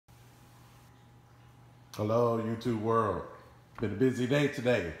Hello, YouTube world. Been a busy day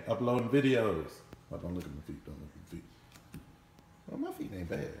today, uploading videos. Oh, don't look at my feet, don't look at my feet. Well, my feet ain't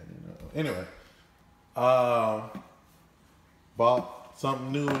bad, you know. Anyway, bought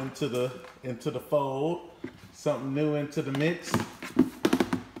something new into the fold, something new into the mix. I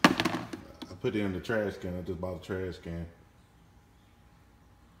put it in the trash can. I just bought a trash can.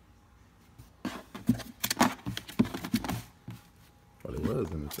 Well, it was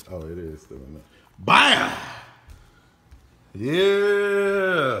in the, oh, it is still in there. Bam!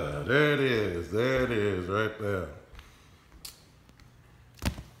 Yeah, there it is right there.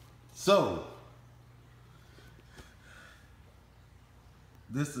 So,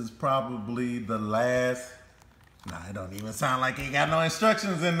 this is probably the last, nah, it don't even sound like it got no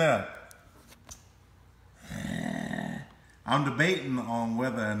instructions in there. I'm debating on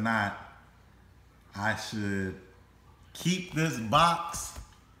whether or not I should keep this box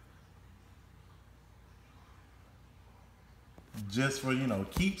just for, you know,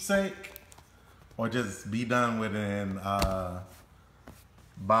 keepsake, or just be done with it and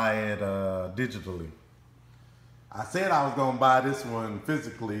buy it digitally. I said I was gonna buy this one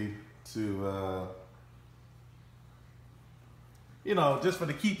physically to, you know, just for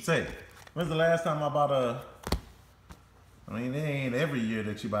the keepsake. When's the last time I bought a, I mean, it ain't every year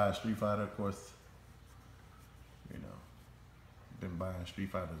that you buy a Street Fighter, of course. You know, been buying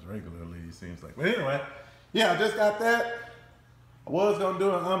Street Fighters regularly, it seems like. But anyway, yeah, I just got that. I was gonna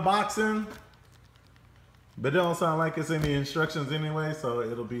do an unboxing, but it don't sound like it's in the instructions anyway, so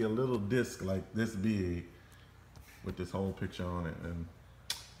it'll be a little disc like this big with this whole picture on it, and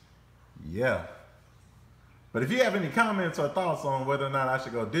yeah. But if you have any comments or thoughts on whether or not I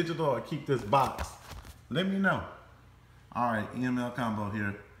should go digital or keep this box, let me know. All right, EML Combo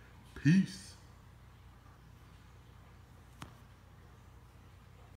here. Peace.